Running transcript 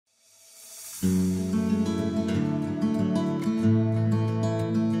This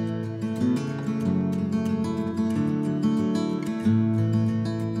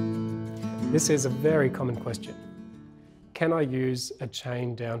is a very common question. Can I use a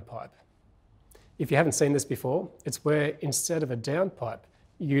chain downpipe? If you haven't seen this before, it's where instead of a downpipe,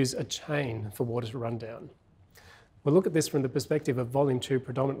 you use a chain for water to run down. We'll look at this from the perspective of Volume 2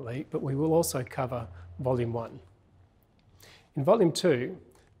 predominantly, but we will also cover Volume 1. In Volume 2,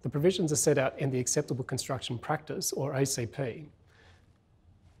 the provisions are set out in the Acceptable Construction Practice, or ACP,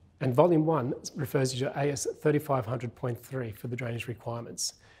 and Volume 1 refers you to AS 3500.3 for the drainage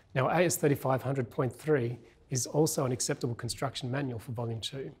requirements. Now, AS 3500.3 is also an acceptable construction manual for Volume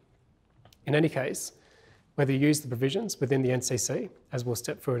 2. In any case, whether you use the provisions within the NCC, as we'll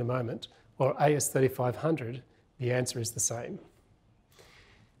step through in a moment, or AS 3500, the answer is the same.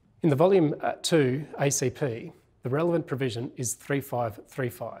 In the Volume 2 ACP, the relevant provision is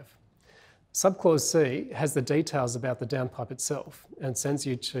 3535. Subclause C has the details about the downpipe itself and sends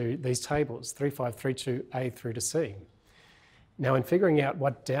you to these tables, 3532A through to C. Now, in figuring out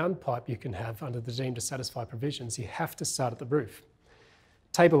what downpipe you can have under the deemed to satisfy provisions, you have to start at the roof.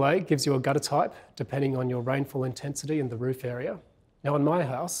 Table A gives you a gutter type, depending on your rainfall intensity and the roof area. Now, in my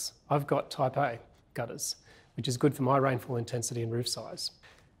house, I've got Type A gutters, which is good for my rainfall intensity and roof size.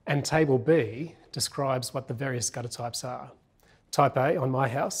 And Table B describes what the various gutter types are. Type A, on my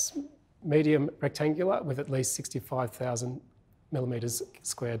house, medium rectangular with at least 65,000 millimetres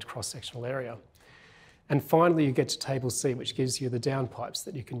squared cross-sectional area. And finally, you get to Table C, which gives you the downpipes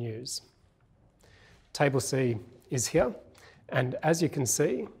that you can use. Table C is here, and as you can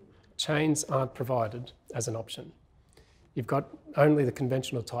see, chains aren't provided as an option. You've got only the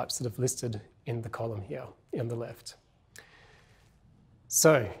conventional types that are listed in the column here on the left.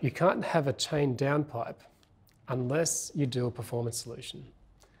 So you can't have a chain downpipe unless you do a performance solution.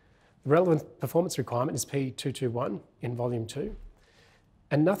 The relevant performance requirement is P221 in Volume 2.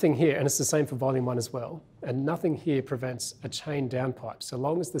 And nothing here, and it's the same for Volume 1 as well, and nothing here prevents a chain downpipe so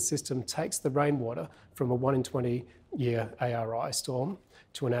long as the system takes the rainwater from a 1 in 20 year ARI storm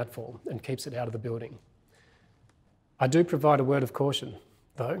to an outfall and keeps it out of the building. I do provide a word of caution,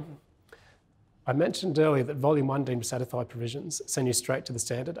 though. I mentioned earlier that Volume 1 deemed to satisfy provisions send you straight to the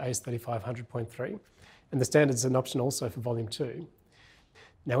standard, AS 3500.3, and the standard is an option also for Volume 2.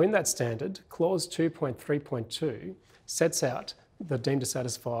 Now, in that standard, Clause 2.3.2 sets out the deemed to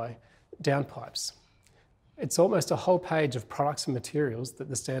satisfy downpipes. It's almost a whole page of products and materials that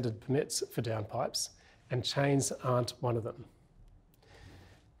the standard permits for downpipes, and chains aren't one of them.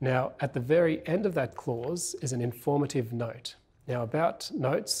 Now, at the very end of that clause is an informative note. Now, about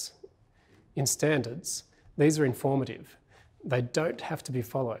notes in standards, these are informative. They don't have to be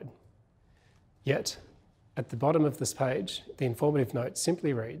followed. Yet, at the bottom of this page, the informative note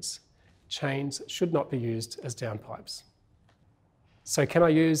simply reads, chains should not be used as downpipes. So can I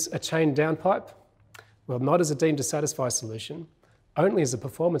use a chain downpipe? Well, not as a deemed to satisfy solution, only as a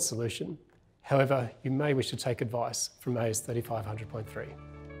performance solution. However, you may wish to take advice from AS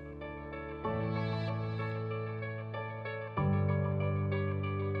 3500.3.